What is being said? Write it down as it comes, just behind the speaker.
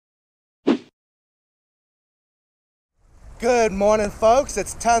Good morning, folks.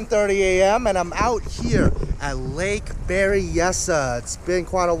 It's 10:30 a.m. and I'm out here at Lake Berryessa. It's been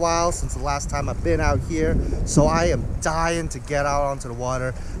quite a while since the last time I've been out here, so I am dying to get out onto the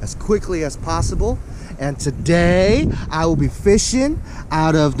water as quickly as possible. And today I will be fishing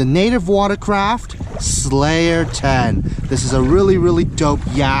out of the native Watercraft Slayer 10. This is a really dope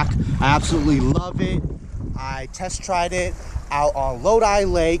yak. I absolutely love it. I test tried it out on Lodi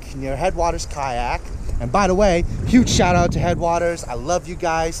Lake near Headwaters Kayak. And by the way, huge shout out to Headwaters. I love you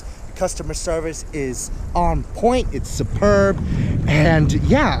guys. The customer service is on point. It's superb. And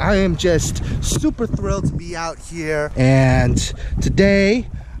yeah, I am just super thrilled to be out here. And today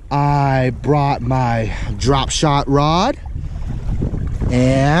I brought my drop shot rod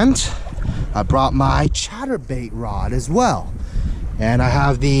and I brought my Chatterbait rod as well. And I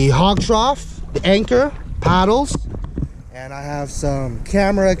have the hog trough, the anchor, paddles, and I have some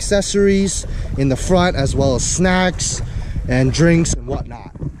camera accessories in the front, as well as snacks and drinks and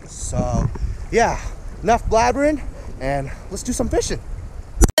whatnot. So yeah, enough blabbering and let's do some fishing.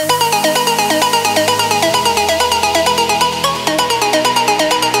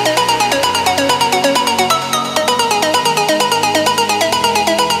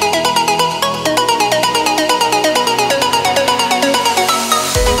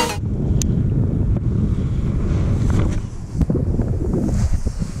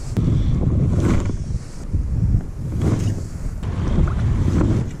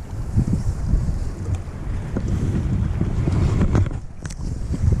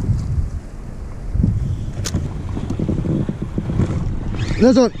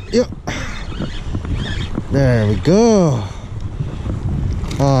 That's one. Yep. There we go.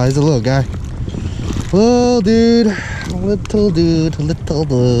 Oh, he's a little guy. Little dude. Little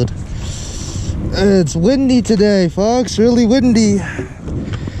dude. It's windy today, folks. Really windy.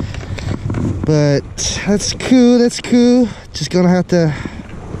 But that's cool. Just gonna have to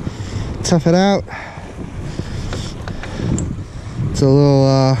tough it out. It's a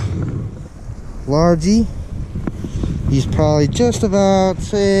little largy. He's probably just about,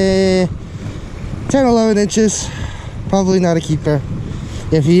 say, 10, 11 inches. Probably not a keeper.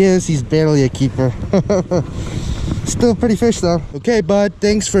 If he is, he's barely a keeper. Still pretty fish though. Okay, bud,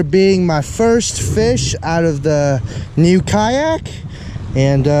 thanks for being my first fish out of the new kayak.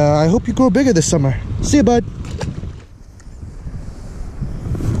 And I hope you grow bigger this summer. See you, bud.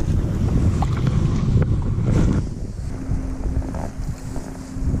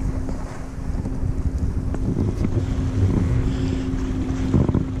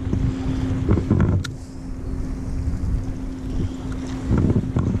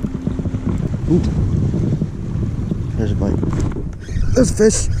 Ooh. There's a bite. There's a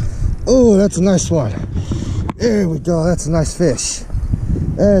fish. Oh, that's a nice one. There we go. That's a nice fish.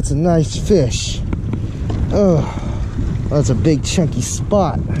 That's a nice fish. Oh, that's a big chunky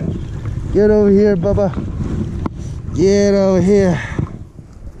spot. Get over here, Bubba. Get over here.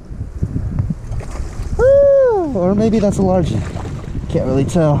 Woo! Or maybe that's a large one. Can't really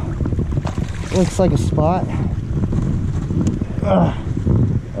tell. Looks like a spot.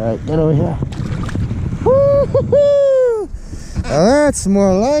 Alright, get over here. Now that's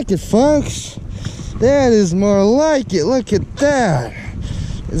more like it, folks. That is more like it. Look at that.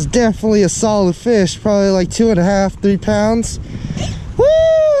 It's definitely a solid fish. Probably like 2.5, 3 pounds.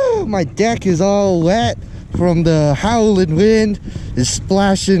 Woo! My deck is all wet from the howling wind. It's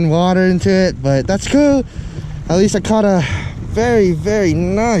splashing water into it, but that's cool. At least I caught a very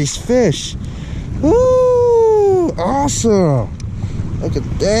nice fish. Woo! Awesome. Look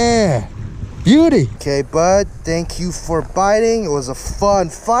at that. Beauty. Okay, bud, thank you for biting. It was a fun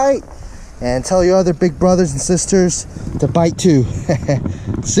fight. And tell your other big brothers and sisters to bite too.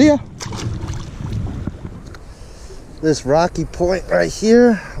 See ya. This rocky point right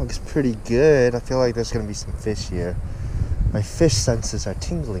here looks pretty good. I feel like there's gonna be some fish here. My fish senses are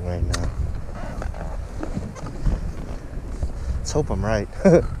tingling right now. Let's hope I'm right.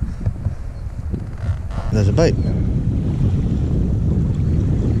 There's a bite.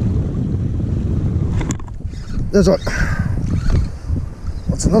 There's one.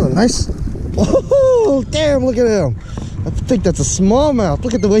 What's another nice? Oh, damn, look at him. I think that's a smallmouth.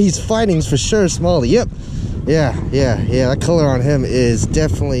 Look at the way he's fighting. He's for sure smallie. Yep. Yeah. That color on him is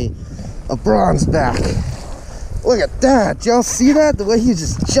definitely a bronze back. Look at that. Y'all see that? The way he's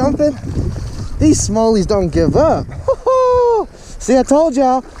just jumping. These smallies don't give up. See, I told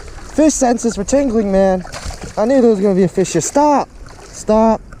y'all. Fish senses were tingling, man. I knew there was going to be a fish here. Stop.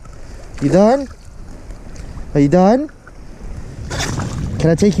 You done? Are you done? Can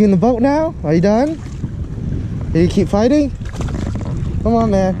I take you in the boat now? Are you done? Are you keep fighting? Come on,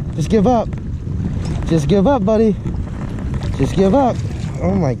 man. Just give up. Just give up, buddy. just give up.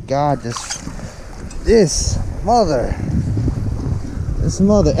 Oh my God, this mother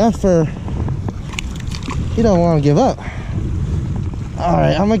effer. He don't want to give up. All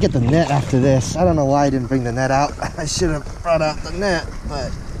right, I'm gonna get the net after this. I don't know why I didn't bring the net out. I should have brought out the net,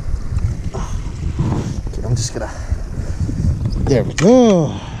 but okay, I'm just gonna. There we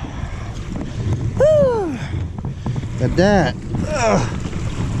go. Woo. Got that.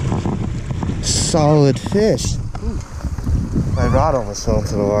 Solid fish. Ooh. My rod almost fell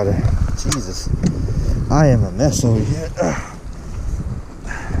into the water. Jesus, I am a mess over here.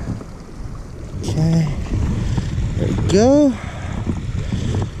 Okay, there we go.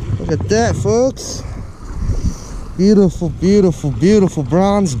 Look at that, folks. Beautiful, beautiful, beautiful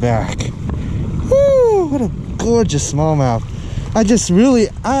bronze back. Woo, what a gorgeous smallmouth. I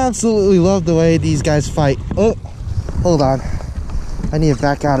absolutely love the way these guys fight. Oh, hold on. I need to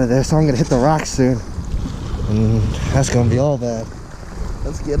back out of there, so I'm gonna hit the rocks soon. And that's gonna be all bad.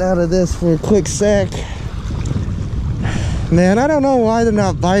 Let's get out of this for a quick sec. Man, I don't know why they're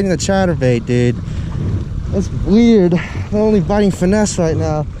not biting the chatterbait, dude. That's weird. They're only biting finesse right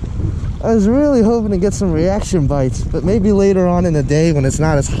now. I was really hoping to get some reaction bites, but maybe later on in the day when it's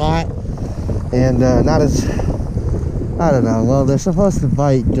not as hot and not as, I don't know. Well, they're supposed to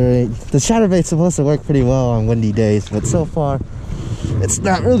bite during, the chatterbait's supposed to work pretty well on windy days, but so far it's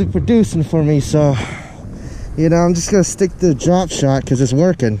not really producing for me. So, you know, I'm just gonna stick to the drop shot because it's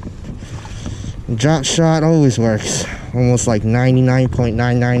working. Drop shot always works, almost like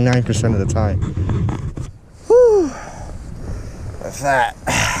 99.999% of the time. Whew. With that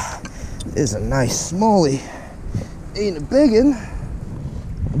is a nice smallie. Ain't a biggin,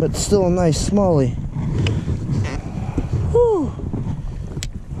 but still a nice smallie. Whew.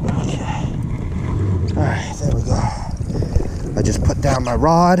 Okay. Alright, there we go. I just put down my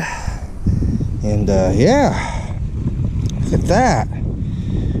rod. And yeah. Look at that.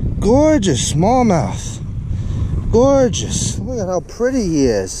 Gorgeous smallmouth. Gorgeous. Look at how pretty he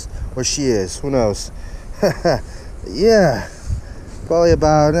is. Or she is. Who knows? Yeah. Probably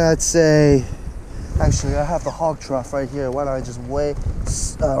about, I'd say, actually I have the hog trough right here. Why don't I just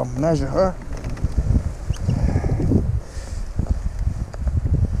measure her?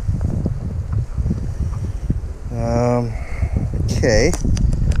 Okay,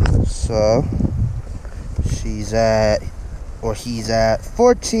 so she's at, or he's at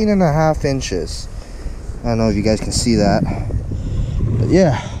 14.5 inches. I don't know if you guys can see that, but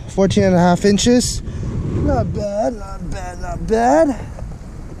yeah, 14.5 inches. Not bad, not bad, not bad.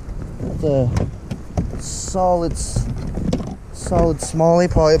 The solid smallie,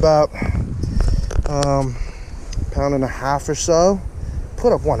 probably about pound and a half or so.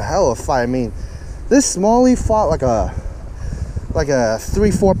 Put up one hell of a fight. I mean, this smallie fought like a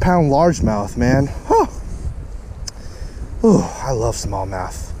 3-4 pound largemouth, man. Huh. Ooh, I love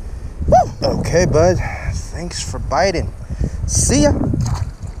smallmouth. Okay, bud. Thanks for biting. See ya.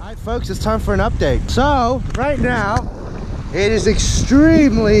 Alright, folks, it's time for an update. So, right now, it is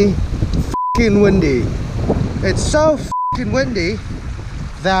extremely f***ing windy. It's so f***ing windy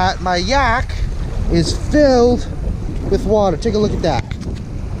that my yak is filled with water. Take a look at that.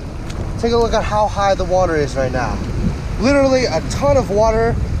 Take a look at how high the water is right now. Literally a ton of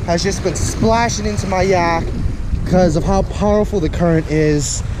water has just been splashing into my yak because of how powerful the current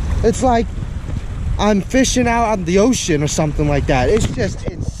is. It's like I'm fishing out on the ocean or something like that. It's just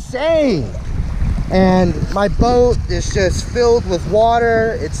insane. And my boat is just filled with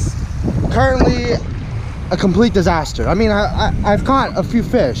water. It's currently a complete disaster. I mean, I've caught a few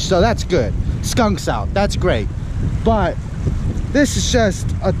fish, so that's good. Skunks out, that's great. But this is just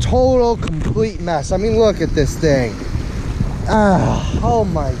a total, complete mess. I mean, look at this thing. Oh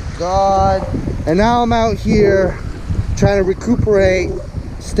my God. And now I'm out here trying to recuperate,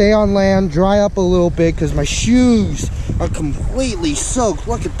 stay on land, dry up a little bit because my shoes are completely soaked.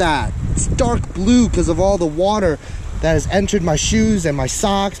 Look at that. It's dark blue because of all the water that has entered my shoes and my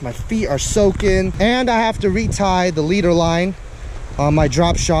socks. My feet are soaking. And I have to retie the leader line on my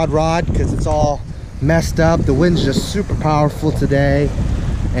drop shot rod because it's all messed up. The wind's just super powerful today.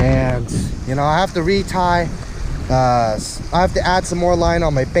 And, you know, I have to retie. I have to add some more line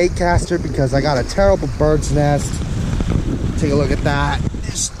on my Baitcaster because I got a terrible bird's nest. Take a look at that.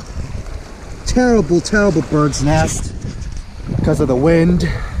 This terrible, terrible bird's nest because of the wind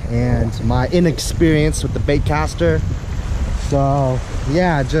and my inexperience with the Baitcaster. So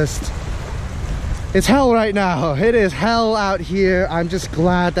yeah, just, it's hell right now. It is hell out here. I'm just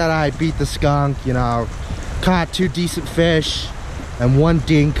glad that I beat the skunk, you know, caught 2 decent fish and 1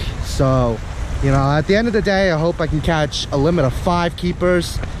 dink. So, you know, at the end of the day, I hope I can catch a limit of 5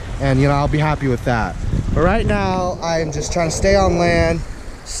 keepers, and, you know, I'll be happy with that. But right now, I'm just trying to stay on land,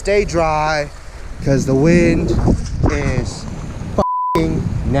 stay dry, because the wind is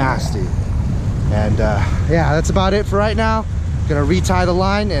fucking nasty. And yeah, that's about it for right now. Gonna retie the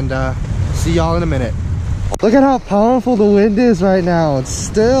line and see y'all in a minute. Look at how powerful the wind is right now. It's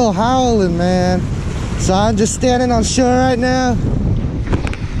still howling, man. So I'm just standing on shore right now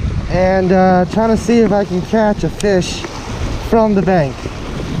and trying to see if I can catch a fish from the bank,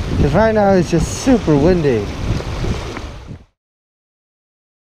 because right now it's just super windy.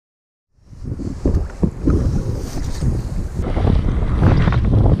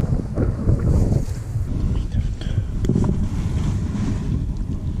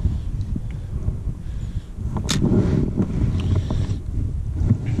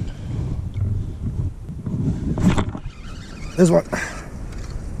 This one.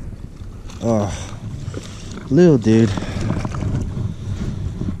 Oh, little dude.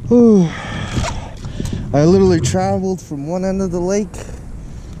 Whew. I literally traveled from one end of the lake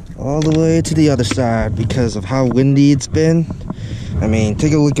all the way to the other side because of how windy it's been. I mean,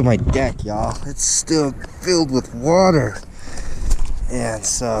 take a look at my deck, y'all. It's still filled with water. And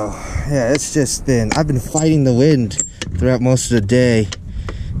so, yeah, it's just been, I've been fighting the wind throughout most of the day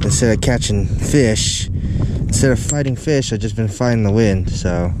instead of catching fish. Instead of fighting fish, I've just been fighting the wind.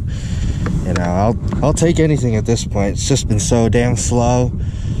 So, you know, I'll take anything at this point. It's just been so damn slow,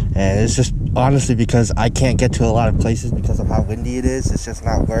 and it's just honestly because I can't get to a lot of places because of how windy it is. It's just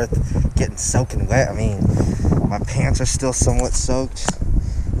not worth getting soaking wet. I mean, my pants are still somewhat soaked.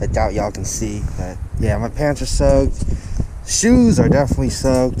 I doubt y'all can see, but yeah, my pants are soaked. Shoes are definitely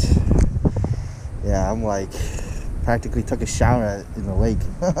soaked. Yeah, I'm like practically took a shower in the lake.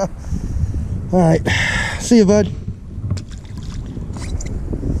 All right, see you, bud. You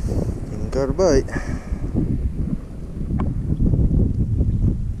can go to bite.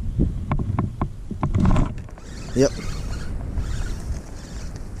 Yep.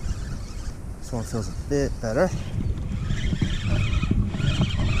 This one feels a bit better.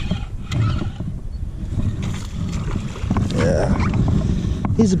 Yeah,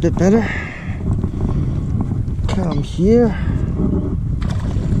 he's a bit better. Come here.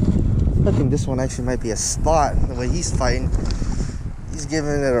 I think this one actually might be a spot. The way he's fighting, he's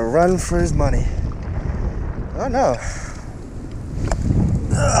giving it a run for his money. Oh no.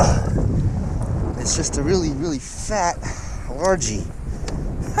 Ugh. It's just a really, really fat largie.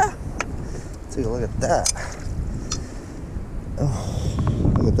 Take a look at that.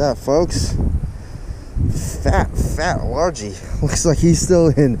 Oh, look at that, folks. Fat largie. Looks like he's still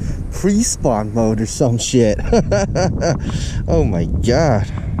in pre-spawn mode or some shit. Oh my god.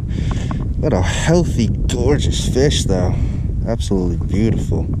 What a healthy, gorgeous fish, though. Absolutely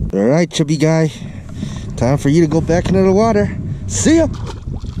beautiful. All right, chubby guy. Time for you to go back into the water. See ya!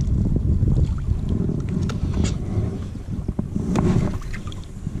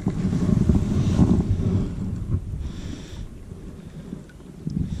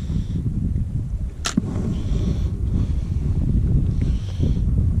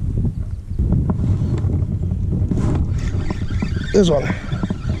 This one.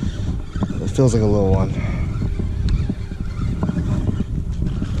 It feels like a little one.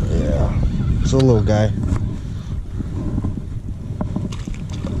 Yeah, it's a little guy.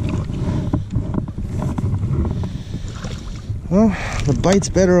 Well, the bite's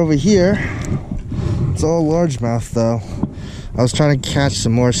better over here. It's all largemouth though. I was trying to catch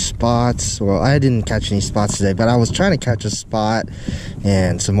some more spots. Well, I didn't catch any spots today, but I was trying to catch a spot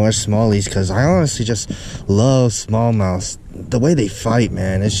and some more smallies because I honestly just love smallmouths. The way they fight,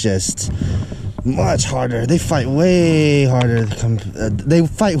 man, it's just much harder. They fight way harder. They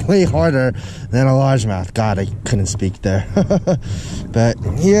fight way harder than a largemouth. God, I couldn't speak there. But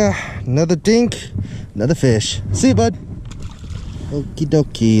yeah, another dink, another fish. See you, bud. Okie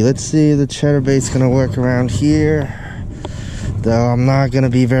dokie. Let's see if the chatterbait's gonna work around here. Though I'm not gonna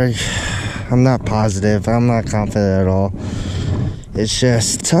be I'm not positive. I'm not confident at all. It's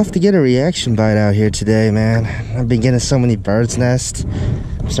just tough to get a reaction bite out here today, man. I've been getting so many bird's nests.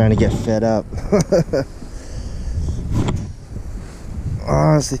 I'm starting to get fed up. I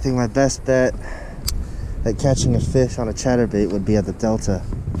honestly think my best bet at catching a fish on a chatterbait would be at the delta.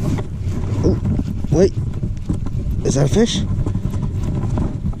 Oh, wait. Is that a fish?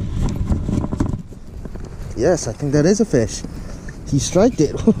 Yes, I think that is a fish. He striked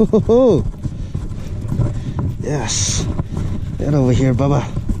it. Yes. Get over here, Bubba.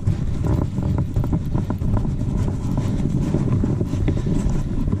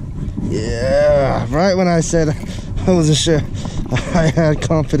 Yeah, right when I said I wasn't sure I had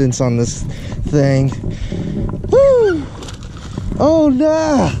confidence on this thing. Woo! Oh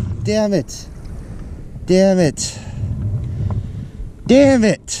no! Damn it. Damn it. Damn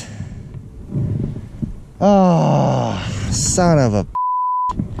it. Oh, son of a...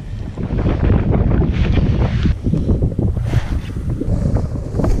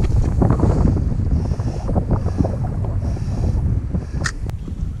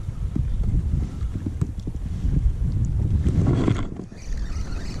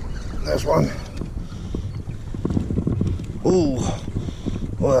 There's one. Ooh.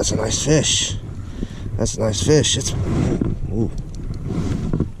 Oh, that's a nice fish. That's a nice fish. It's... Ooh.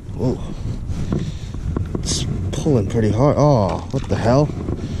 Ooh. It's pulling pretty hard. Oh, what the hell?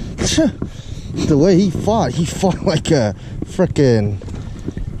 The way he fought like a frickin'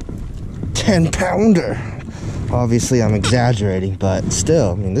 10-pounder. Obviously, I'm exaggerating, but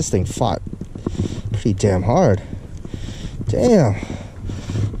still, I mean, this thing fought pretty damn hard. Damn.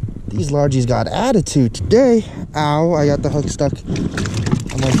 These largies got attitude today. Ow, I got the hook stuck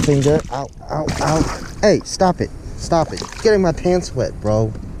on my finger. Ow, ow, ow. Hey, stop it. Stop it. Getting my pants wet,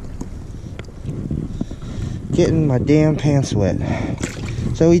 bro. Getting my damn pants wet.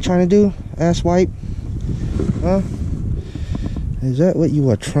 So what you trying to do? Ass wipe? Huh? Is that what you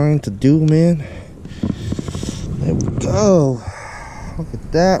are trying to do, man? There we go. Look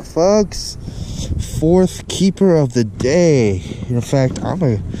at that, folks. Fourth keeper of the day. In fact, I'm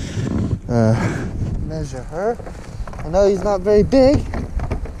gonna measure her. I know he's not very big.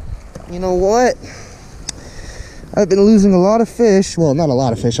 You know what? I've been losing a lot of fish. Well, not a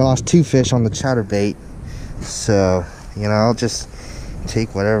lot of fish. I lost 2 fish on the chatterbait. So, you know, I'll just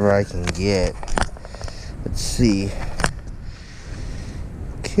take whatever I can get. Let's see.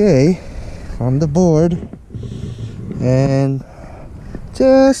 Okay, on the board. And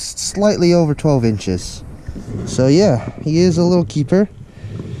just slightly over 12 inches. So yeah, he is a little keeper.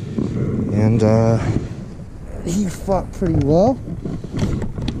 And he fought pretty well.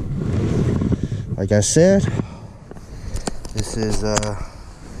 Like I said, this is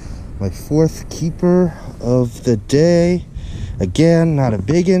my 4th keeper of the day. Again, not a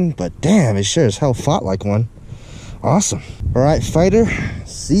biggin, but damn, it sure as hell fought like one. Awesome. All right, fighter,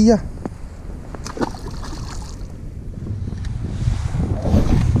 see ya.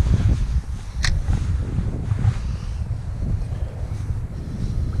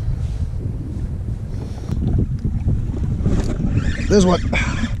 There's one.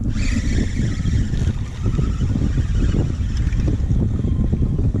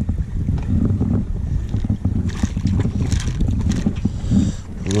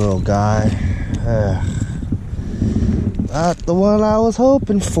 Little guy. Not the one I was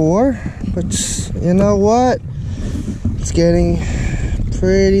hoping for, but you know what? It's getting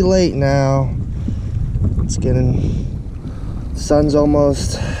pretty late now. It's getting... Sun's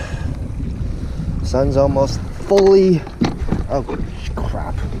almost fully... Oh,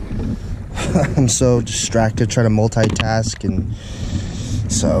 crap. I'm so distracted trying to multitask, and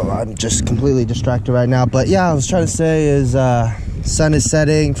so I'm just completely distracted right now. But yeah, I was trying to say is sun is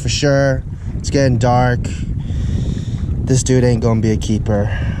setting for sure. It's getting dark. This dude ain't gonna be a keeper.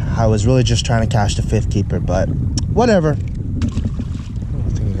 I was really just trying to catch the 5th keeper, but whatever. I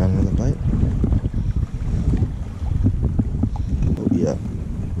think I got another bite. Oh yeah.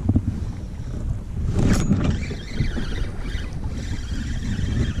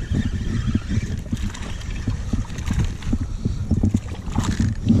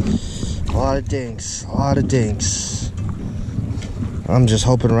 A lot of dinks, a lot of dinks. I'm just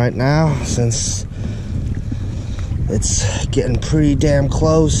hoping right now, since it's getting pretty damn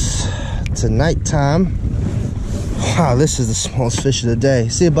close to nighttime. Wow, this is the smallest fish of the day.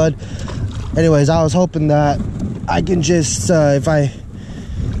 See you, bud. Anyways, I was hoping that I can just, if I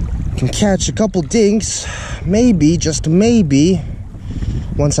can catch a couple dinks, maybe, just maybe,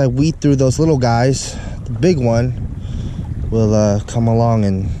 once I weed through those little guys, the big one will come along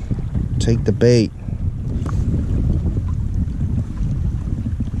and take the bait.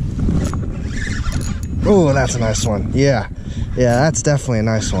 Oh, that's a nice one. Yeah, that's definitely a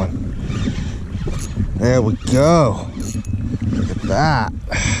nice one. There we go. Look at that.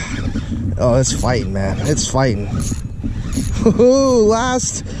 Oh, it's fighting, man. It's fighting. Ooh,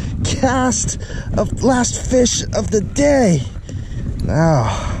 last cast of last fish of the day. Now,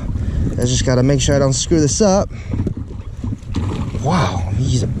 I just gotta make sure I don't screw this up. Wow,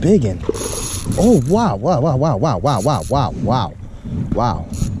 he's a biggin. Oh, wow, wow, wow, wow, wow, wow, wow, wow, wow, wow,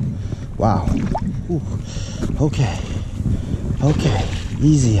 wow. Ooh. Okay,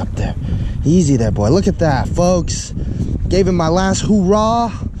 easy up there. Easy there, boy. Look at that, folks. Gave him my last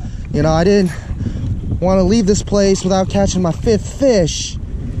hoorah. You know, I didn't want to leave this place without catching my 5th fish.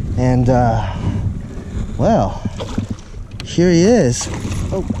 And, well, here he is.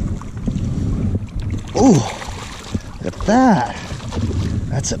 Oh. Ooh, look at that.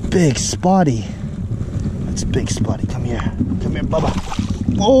 That's a big spotty. That's a big spotty. Come here. Come here, Bubba.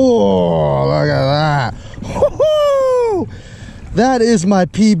 Oh, look at that. Woo-hoo! That is my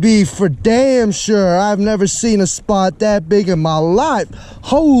PB for damn sure. I've never seen a spot that big in my life.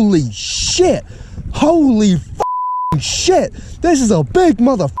 Holy shit. Holy shit. This is a big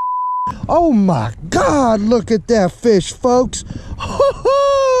motherfucker. Oh my God, look at that fish, folks.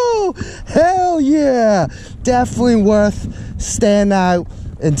 Hell yeah. Definitely worth staying out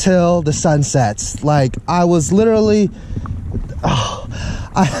until the sun sets. Like, I was literally,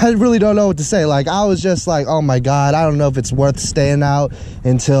 I really don't know what to say. Like, I was just like, oh my God, I don't know if it's worth staying out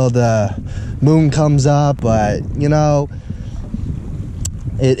until the moon comes up, but you know,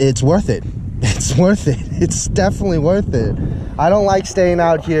 it's worth it. It's worth it. It's definitely worth it. I don't like staying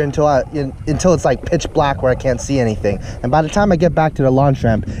out here until it's like pitch black where I can't see anything. And by the time I get back to the launch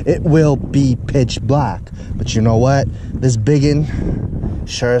ramp, it will be pitch black. But you know what? This biggin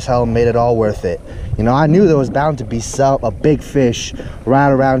sure as hell made it all worth it. You know, I knew there was bound to be a big fish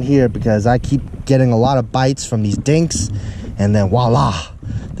right around here because I keep getting a lot of bites from these dinks. And then voila,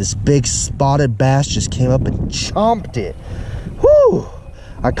 this big spotted bass just came up and chomped it. Whoo!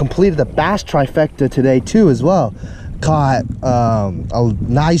 I completed the bass trifecta today too as well. Caught a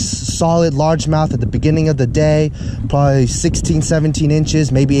nice solid largemouth at the beginning of the day, probably 16, 17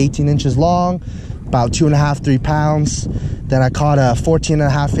 inches, maybe 18 inches long, about 2.5, 3 pounds. Then I caught a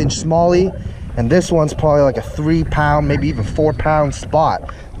 14.5 inch smallie, and this one's probably like a 3 pound, maybe even 4 pound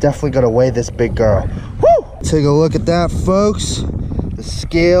spot. Definitely gonna weigh this big girl. Woo! Take a look at that, folks. The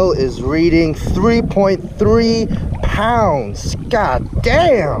scale is reading 3.3 pounds. God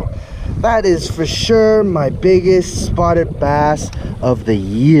damn. That is for sure my biggest spotted bass of the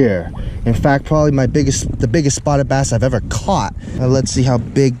year. In fact, probably the biggest spotted bass I've ever caught. Now let's see how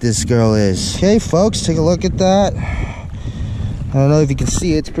big this girl is. Okay, folks, take a look at that. I don't know if you can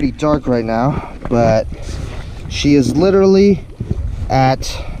see it, it's pretty dark right now, but she is literally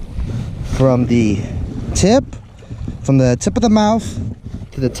from the tip of the mouth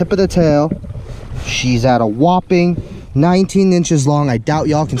to the tip of the tail. She's at a whopping 19 inches long. I doubt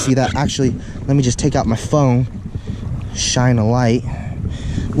y'all can see that. Actually, let me just take out my phone, shine a light.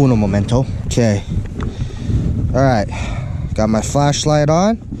 Uno momento. Okay. All right. Got my flashlight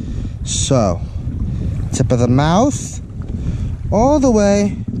on. So, tip of the mouth all the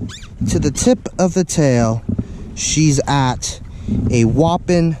way to the tip of the tail. She's at a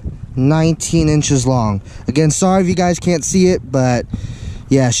whopping 19 inches long. Again, sorry if you guys can't see it, but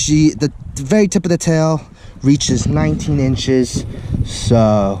yeah, the very tip of the tail reaches 19 inches,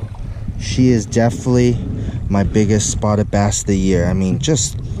 so she is definitely my biggest spotted bass of the year. I mean,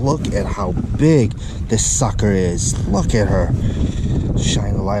 just look at how big this sucker is. Look at her.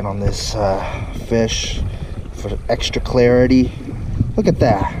 Shine the light on this fish for extra clarity. Look at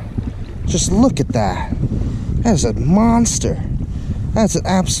that. Just look at that. That is a monster. That's an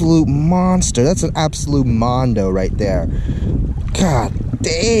absolute monster. That's an absolute mondo right there. God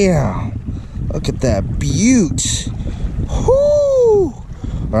damn. Look at that beaut. Whoo!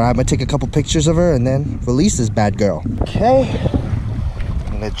 All right, I'm gonna take a couple pictures of her and then release this bad girl. Okay,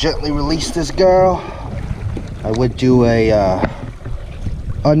 I'm gonna gently release this girl. I would do a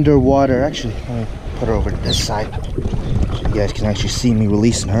underwater. Actually, let me put her over to this side so you guys can actually see me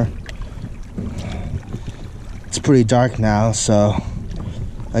releasing her. It's pretty dark now, so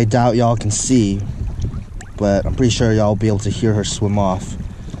I doubt y'all can see, but I'm pretty sure y'all will be able to hear her swim off.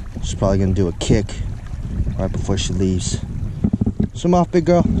 She's probably gonna do a kick right before she leaves. Swim off, big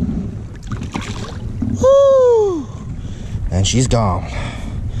girl. Woo! And she's gone.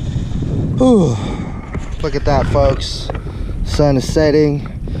 Whew. Look at that, folks. Sun is setting.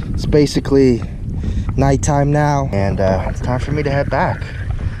 It's basically nighttime now, and it's time for me to head back.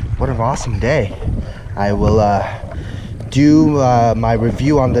 What an awesome day. I will do my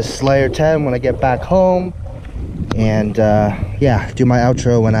review on the Slayer 10 when I get back home, and yeah, do my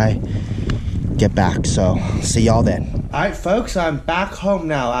outro when I get back. So see y'all then. Alright folks, I'm back home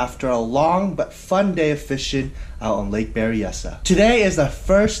now after a long but fun day of fishing out on Lake Berryessa. Today is the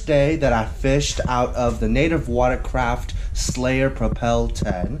first day that I fished out of the native Watercraft Slayer Propel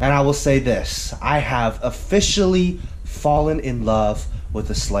 10, and I will say this, I have officially fallen in love with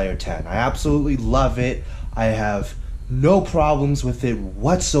the Slayer 10. I absolutely love it. I have no problems with it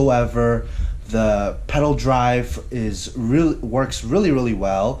whatsoever. The pedal drive works really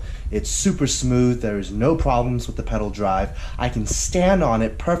well. It's super smooth. There's no problems with the pedal drive. I can stand on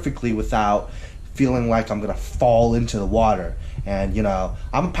it perfectly without feeling like I'm gonna fall into the water. And you know,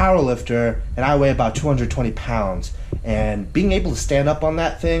 I'm a power lifter and I weigh about 220 pounds, and being able to stand up on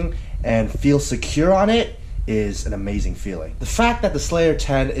that thing and feel secure on it is an amazing feeling. The fact that the Slayer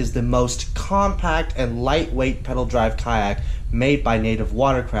 10 is the most compact and lightweight pedal drive kayak made by Native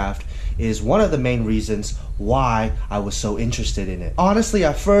Watercraft is one of the main reasons why I was so interested in it. Honestly,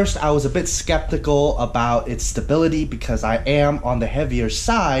 at first I was a bit skeptical about its stability because I am on the heavier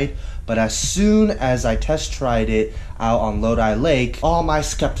side, but as soon as I test tried it out on Lodi Lake, all my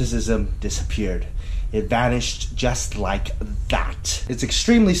skepticism disappeared. It vanished just like that. It's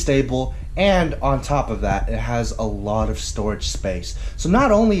extremely stable, and on top of that, it has a lot of storage space. So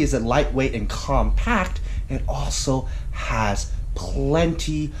not only is it lightweight and compact, it also has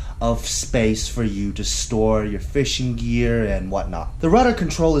plenty of space for you to store your fishing gear and whatnot. The rudder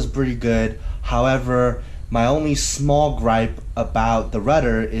control is pretty good. However, my only small gripe about the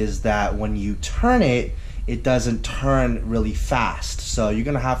rudder is that when you turn it, it doesn't turn really fast. So you're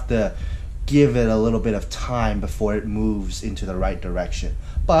gonna have to give it a little bit of time before it moves into the right direction.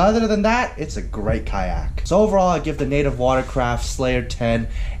 But other than that, it's a great kayak. So overall, I give the Native Watercraft Slayer 10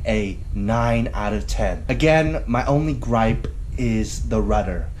 a 9 out of 10. Again, my only gripe is the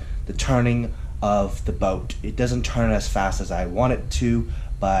rudder, the turning of the boat. It doesn't turn as fast as I want it to,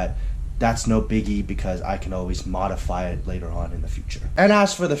 but that's no biggie because I can always modify it later on in the future. And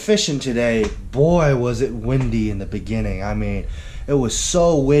as for the fishing today, boy was it windy in the beginning. I mean, it was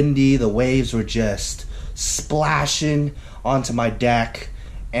so windy, the waves were just splashing onto my deck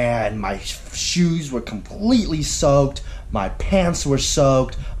and my shoes were completely soaked, my pants were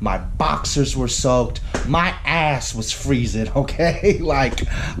soaked, my boxers were soaked, my ass was freezing, okay? Like,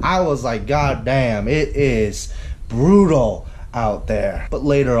 I was like, God damn, it is brutal out there. But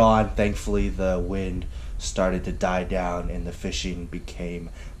later on, thankfully, the wind started to die down and the fishing became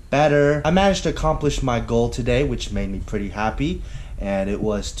better. I managed to accomplish my goal today, which made me pretty happy, and it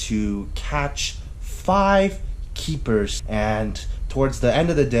was to catch 5 keepers. And towards the end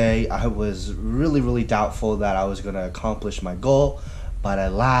of the day, I was really doubtful that I was going to accomplish my goal, but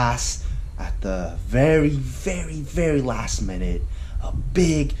alas, at the very last minute, a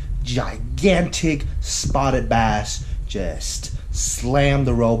big gigantic spotted bass just slammed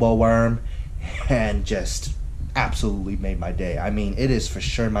the robo worm and just absolutely made my day. I mean, it is for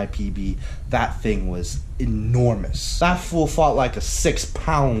sure my PB. That thing was enormous. That fool fought like a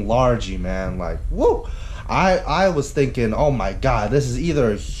 6-pound largie, man. Like, whoa. I was thinking, oh my god, this is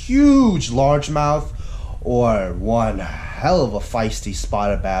either a huge largemouth or one hell of a feisty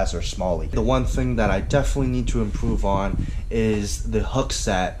spotted bass or smallie. The one thing that I definitely need to improve on is the hook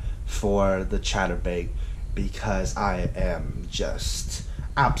set for the chatterbait, because I am just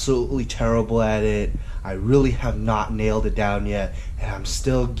absolutely terrible at it. I really have not nailed it down yet, and I'm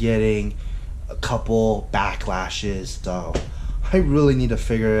still getting a couple backlashes, so I really need to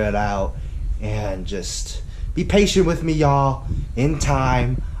figure it out and just be patient with me, y'all. In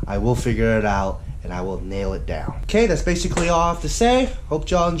time, I will figure it out and I will nail it down. Okay, that's basically all I have to say. Hope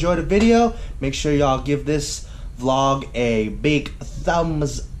y'all enjoyed the video. Make sure y'all give this vlog a big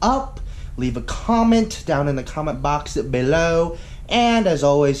thumbs up. Leave a comment down in the comment box below. And as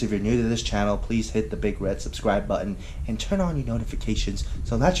always, if you're new to this channel, please hit the big red subscribe button and turn on your notifications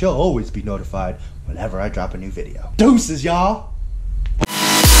so that you'll always be notified whenever I drop a new video. Deuces, y'all!